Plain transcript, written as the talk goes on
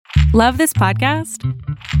Love this podcast?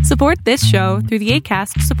 Support this show through the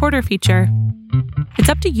Acast supporter feature. It's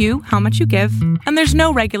up to you how much you give, and there's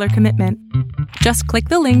no regular commitment. Just click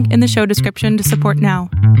the link in the show description to support now.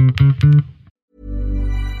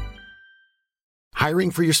 Hiring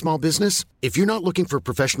for your small business? If you're not looking for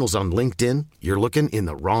professionals on LinkedIn, you're looking in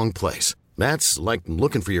the wrong place. That's like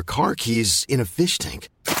looking for your car keys in a fish tank.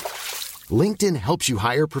 LinkedIn helps you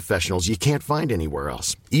hire professionals you can't find anywhere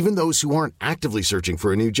else, even those who aren't actively searching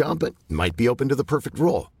for a new job but might be open to the perfect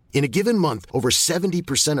role. In a given month, over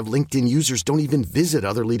 70% of LinkedIn users don't even visit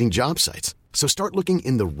other leading job sites. So start looking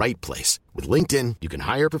in the right place. With LinkedIn, you can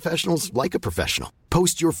hire professionals like a professional.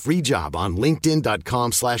 Post your free job on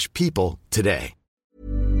linkedin.com/people today.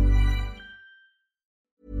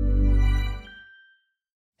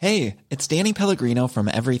 Hey, it's Danny Pellegrino from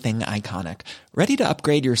Everything Iconic. Ready to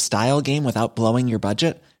upgrade your style game without blowing your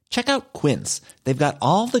budget? Check out Quince. They've got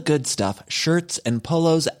all the good stuff, shirts and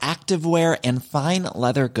polos, activewear, and fine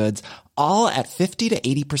leather goods, all at 50 to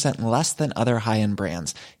 80% less than other high-end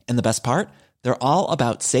brands. And the best part? They're all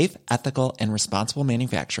about safe, ethical, and responsible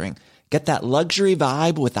manufacturing. Get that luxury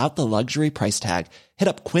vibe without the luxury price tag. Hit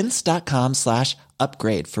up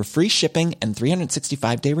quince.com/upgrade for free shipping and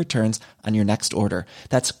 365-day returns on your next order.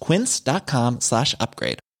 That's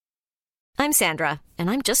quince.com/upgrade. I'm Sandra,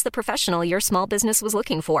 and I'm just the professional your small business was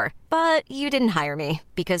looking for. But you didn't hire me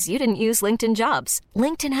because you didn't use LinkedIn Jobs.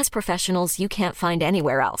 LinkedIn has professionals you can't find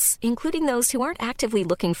anywhere else, including those who aren't actively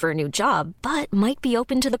looking for a new job, but might be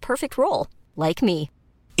open to the perfect role, like me.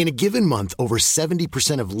 In a given month, over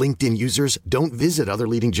 70% of LinkedIn users don't visit other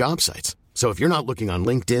leading job sites. So if you're not looking on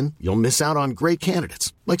LinkedIn, you'll miss out on great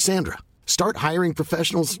candidates like Sandra. Start hiring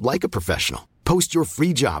professionals like a professional. Post your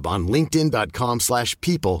free job on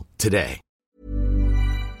linkedin.com/people today.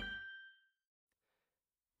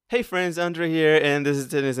 Hey friends, Andre here, and this is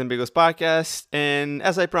Tennis and Bagels podcast. And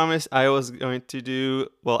as I promised, I was going to do,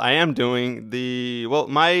 I am doing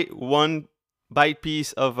my one bite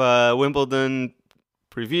piece of Wimbledon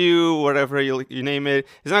preview, whatever you name it.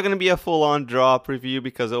 It's not going to be a full-on draw preview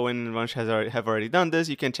because Owen and Vansh have already done this.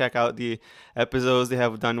 You can check out the episodes. They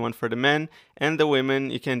have done one for the men and the women.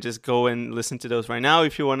 You can just go and listen to those right now.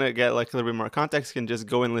 If you want to get like a little bit more context, you can just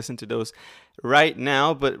go and listen to those right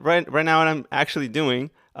now. But right now, what I'm actually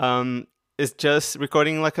doing is just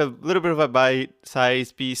recording like a little bit of a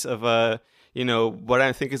bite-sized piece of what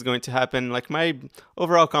I think is going to happen, like my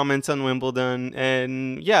overall comments on Wimbledon.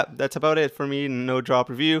 And yeah, that's about it for me. No drop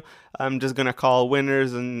review. I'm just going to call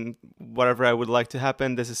winners and whatever I would like to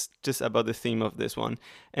happen. This is just about the theme of this one.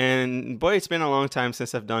 And boy, it's been a long time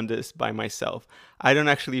since I've done this by myself. I don't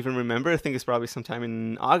actually even remember. I think it's probably sometime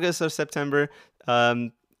in August or September.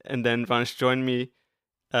 And then Vansh joined me.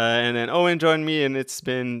 And then Owen joined me, and it's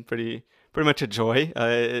been pretty much a joy.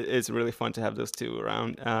 It's really fun to have those two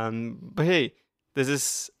around. But hey, this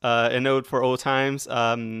is an ode for old times,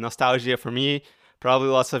 nostalgia for me. Probably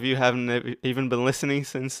lots of you haven't even been listening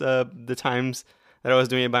since the times that I was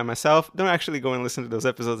doing it by myself. Don't actually go and listen to those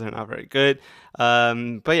episodes. They're not very good.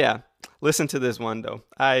 But yeah, listen to this one, though.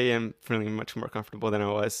 I am feeling much more comfortable than I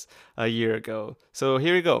was a year ago. So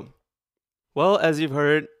here we go. Well, as you've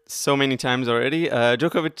heard so many times already,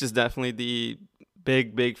 Djokovic is definitely the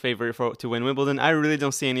big favorite to win Wimbledon. I really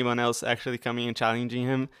don't see anyone else actually coming and challenging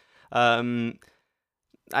him.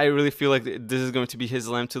 I really feel like this is going to be his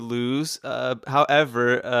slam to lose.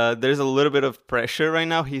 However, there's a little bit of pressure right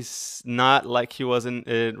now. He's not like he was in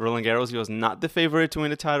Roland Garros. He was not the favorite to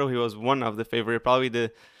win the title. He was one of the favorite, probably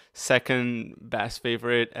the second best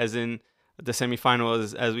favorite, as in the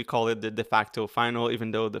semifinal, as we call it, the de facto final, even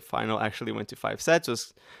though the final actually went to 5 sets. It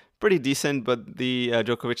was pretty decent, but the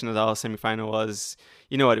Djokovic-Nadal semifinal was,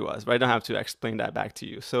 you know what it was, right? I don't have to explain that back to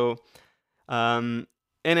you. So, in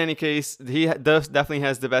any case, he definitely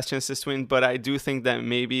has the best chances to win, but I do think that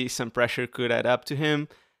maybe some pressure could add up to him.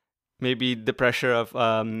 Maybe the pressure of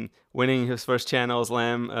winning his first Channel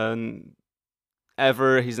Slam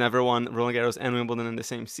ever. He's never won Roland Garros and Wimbledon in the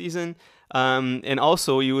same season. And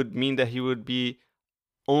also, you would mean that he would be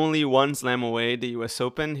only one slam away, the US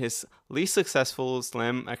Open, his least successful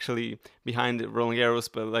slam, actually behind Roland Garros,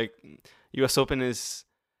 but like US Open is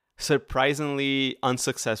surprisingly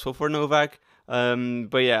unsuccessful for Novak.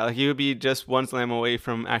 But yeah, he would be just one slam away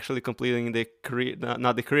from actually completing the career,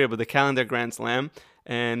 not the career, but the calendar Grand Slam,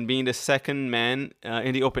 and being the second man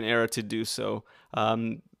in the Open era to do so.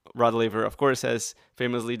 Rod Laver, of course, has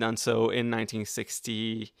famously done so in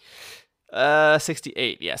 1968.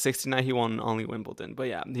 69 he won only Wimbledon, but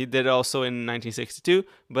yeah, he did it also in 1962,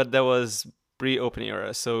 but that was pre-Open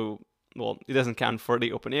era, so it doesn't count for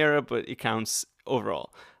the Open era, but it counts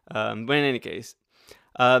overall. But in any case,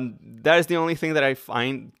 That is the only thing that I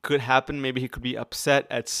find could happen. Maybe he could be upset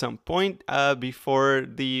at some point before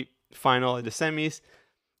the final or the semis.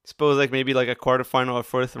 Suppose like maybe like a quarterfinal or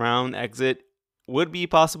fourth round exit would be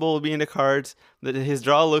possible, would be in the cards. His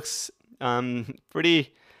draw looks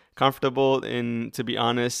pretty comfortable, to be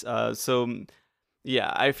honest. So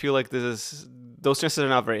yeah, I feel like those chances are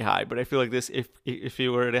not very high, but I feel like this, if it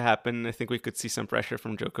were to happen, I think we could see some pressure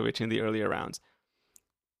from Djokovic in the earlier rounds.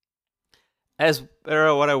 As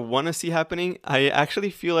for what I want to see happening, I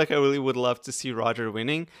actually feel like I really would love to see Roger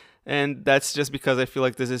winning, and that's just because I feel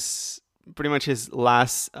like this is pretty much his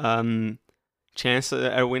last chance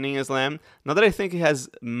at winning a slam. Not that I think he has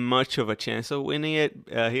much of a chance of winning it.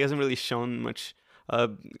 He hasn't really shown much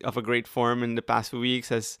of a great form in the past few weeks.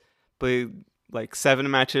 Has played like 7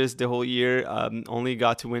 matches the whole year. Only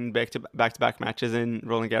got to win back-to-back matches in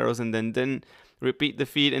Roland Garros, and then didn't repeat the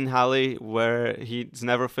feat in Halle, where he's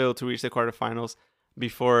never failed to reach the quarterfinals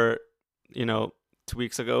before, 2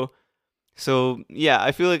 weeks ago. So yeah,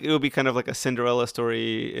 I feel like it would be kind of like a Cinderella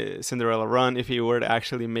story, Cinderella run. If he were to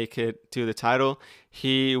actually make it to the title,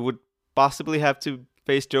 he would possibly have to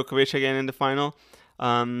face Djokovic again in the final.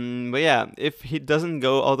 But yeah, if he doesn't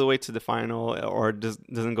go all the way to the final or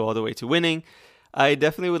doesn't go all the way to winning, I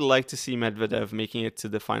definitely would like to see Medvedev making it to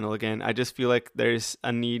the final again. I just feel like there's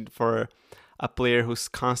a need for a player who's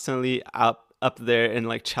constantly up there and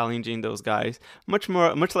like challenging those guys, much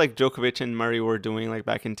like Djokovic and Murray were doing like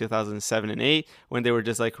back in 2007 and 8, when they were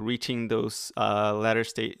just like reaching those later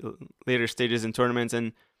stages in tournaments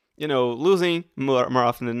and losing more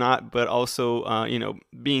often than not, but also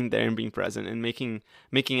being there and being present and making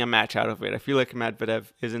a match out of it. I feel like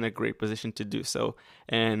Medvedev is in a great position to do so,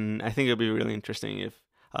 and I think it'll be really interesting if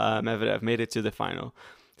Medvedev made it to the final.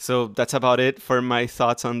 So that's about it for my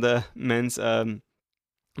thoughts on the men's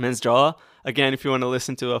draw. Again, if you want to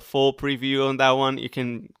listen to a full preview on that one, you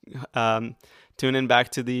can tune in back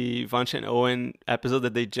to the Vanch and Owen episode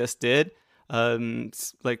that they just did.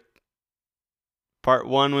 It's like Part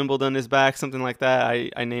 1, Wimbledon is back, something like that.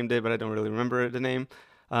 I named it, but I don't really remember the name.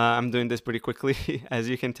 I'm doing this pretty quickly, as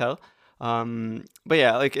you can tell. But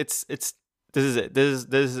yeah, like this is it. This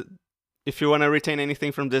is if you want to retain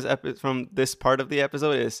anything from this part of the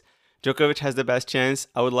episode, is Djokovic has the best chance.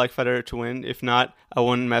 I would like Federer to win. If not, I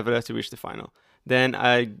want Medvedev to reach the final. Then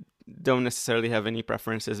I don't necessarily have any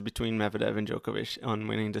preferences between Medvedev and Djokovic on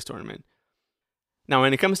winning this tournament. Now,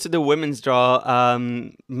 when it comes to the women's draw,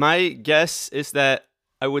 my guess is that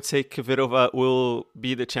I would say Kvitova will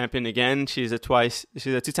be the champion again. She's a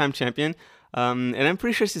 2-time champion, and I'm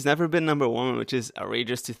pretty sure she's never been number 1, which is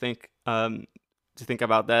outrageous to think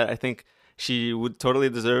about that. I think she would totally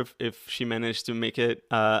deserve if she managed to make it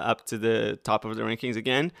up to the top of the rankings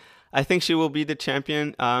again. I think she will be the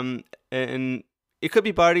champion, and it could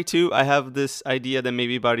be Barty too. I have this idea that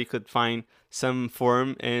maybe Barty could find some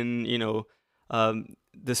form and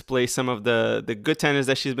display some of the good tennis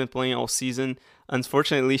that she's been playing all season.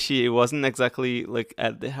 Unfortunately, she wasn't exactly like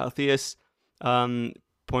at the healthiest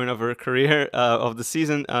point of her career of the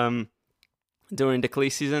season. During the clay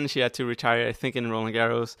season, she had to retire, I think, in Roland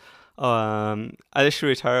Garros. Either she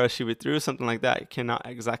retired or she withdrew, something like that. I cannot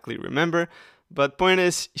exactly remember. But point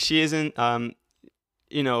is, she isn't, at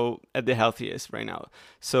the healthiest right now.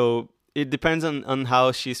 So it depends on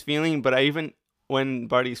how she's feeling. But even when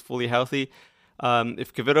Barty's fully healthy,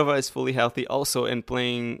 if Kvitova is fully healthy also and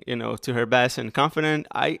playing, to her best and confident,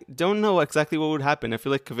 I don't know exactly what would happen. I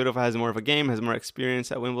feel like Kvitova has more of a game, has more experience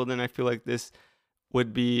at Wimbledon. I feel like this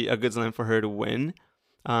would be a good slam for her to win.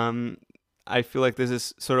 I feel like this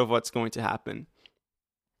is sort of what's going to happen.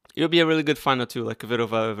 It would be a really good final too, like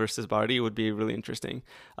Kvitova versus Barty. It would be really interesting.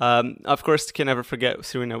 Of course, can never forget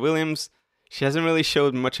Serena Williams. She hasn't really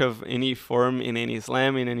showed much of any form in any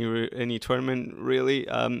slam, in any tournament really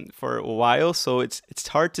for a while. So it's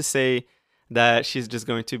hard to say that she's just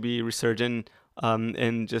going to be resurgent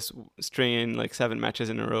and just string in like 7 matches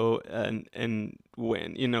in a row and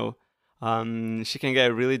win. She can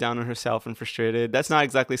get really down on herself and frustrated. That's not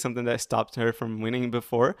exactly something that stopped her from winning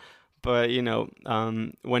before. But,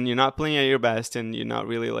 when you're not playing at your best and you're not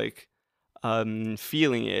really like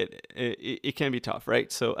feeling it can be tough,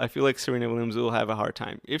 right? So I feel like Serena Williams will have a hard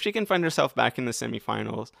time. If she can find herself back in the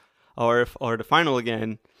semifinals or the final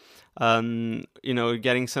again,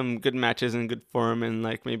 getting some good matches and good form and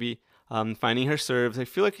like maybe finding her serves, I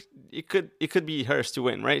feel like it could be hers to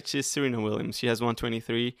win, right? She's Serena Williams. She has won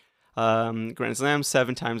 23 Grand Slams,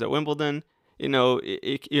 7 times at Wimbledon. You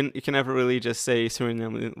can never really just say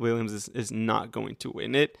Serena Williams is not going to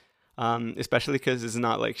win it, especially because it's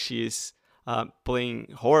not like she's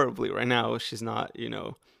playing horribly right now. She's not,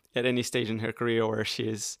 at any stage in her career where she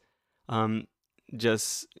is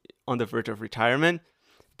just on the verge of retirement,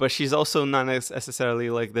 but she's also not necessarily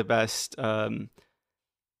like the best,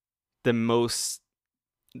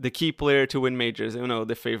 the key player to win majors,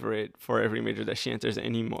 the favorite for every major that she enters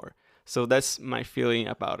anymore. So that's my feeling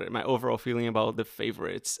about it, my overall feeling about the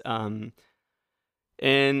favorites. And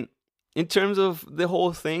in terms of the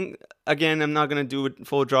whole thing, again, I'm not going to do a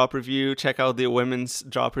full drop review. Check out the women's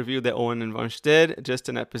drop review that Owen and Vansh did, just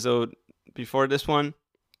an episode before this one.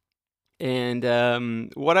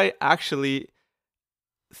 And what I actually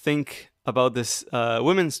think about this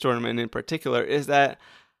women's tournament in particular is that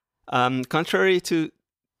contrary to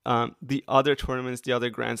the other tournaments, the other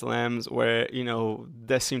Grand Slams, where,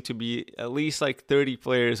 there seem to be at least like 30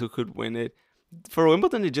 players who could win it, for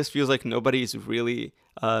Wimbledon, it just feels like nobody's really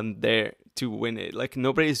there to win it. Like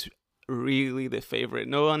nobody's really the favorite.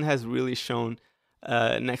 No one has really shown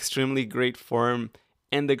an extremely great form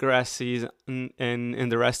in the grass season and in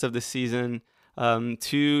the rest of the season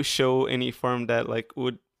to show any form that like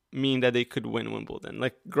would mean that they could win Wimbledon.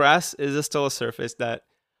 Like grass is still a surface that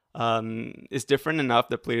is different enough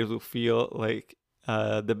that players will feel like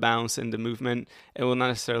the bounce and the movement, and will not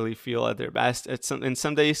necessarily feel at their best. And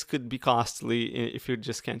some days could be costly if you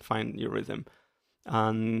just can't find your rhythm.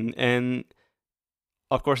 And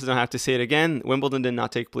of course, I don't have to say it again, Wimbledon did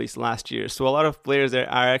not take place last year. So a lot of players there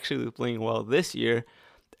are actually playing well this year,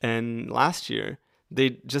 and last year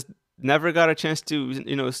they just never got a chance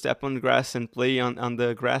to, step on grass and play on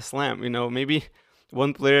the grass slam. Maybe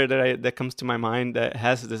one player that comes to my mind that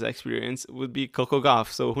has this experience would be Coco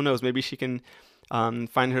Gauff. So who knows, maybe she can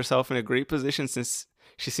find herself in a great position, since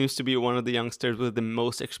she seems to be one of the youngsters with the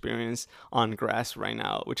most experience on grass right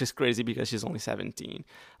now, which is crazy because she's only 17.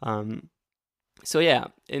 So yeah,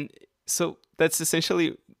 and so that's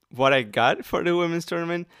essentially what I got for the women's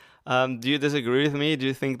tournament. Do you disagree with me? Do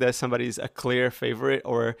you think that somebody's a clear favorite,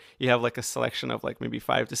 or you have like a selection of like maybe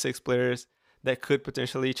 5 to 6 players that could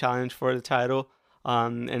potentially challenge for the title?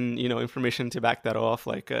 And information to back that off,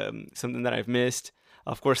 like something that I've missed.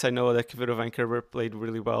 Of course, I know that Kvitova and Kerber played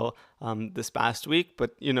really well this past week,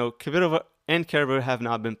 but Kvitova and Kerber have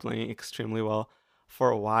not been playing extremely well for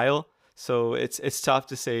a while. So it's tough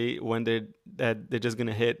to say when they're just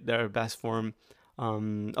gonna hit their best form.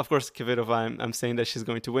 Of course, Kvitova, I'm saying that she's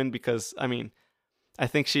going to win because I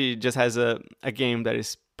think she just has a game that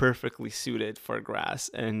is perfectly suited for grass,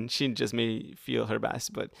 and she just may feel her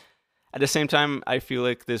best. But at the same time, I feel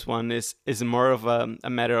like this one is more of a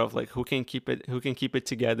matter of like who can keep it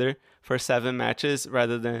together for 7 matches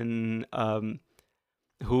rather than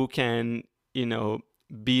who can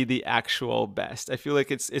be the actual best. I feel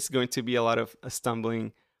like it's going to be a lot of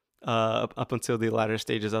stumbling up until the latter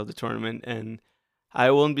stages of the tournament, and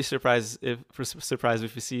I won't be surprised if we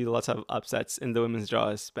see lots of upsets in the women's draw,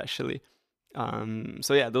 especially.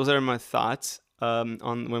 So yeah, those are my thoughts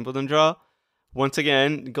on Wimbledon draw. Once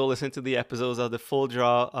again, go listen to the episodes of the full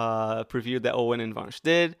draw preview that Owen and Vansh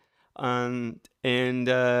did. And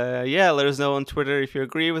let us know on Twitter if you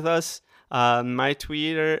agree with us. My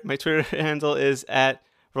Twitter handle is at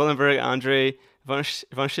Rolenberg Andre.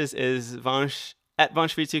 Vansh's is Vansh at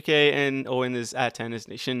VanshV2K, and Owen is at Tennis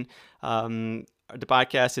Nation. The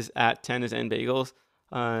podcast is at Tennis and Bagels.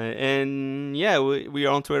 And yeah, we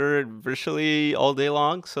are on Twitter virtually all day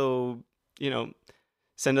long. So,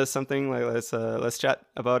 send us something, like let's chat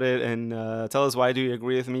about it, and tell us why do you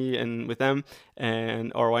agree with me and with them,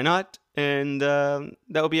 or why not, and that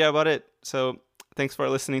will be about it. So thanks for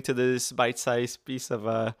listening to this bite-sized piece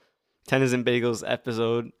of Tennis and Bagels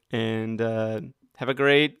episode, and have a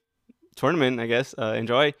great tournament, I guess.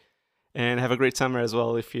 Enjoy, and have a great summer as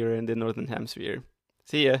well if you're in the Northern Hemisphere.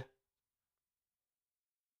 See ya.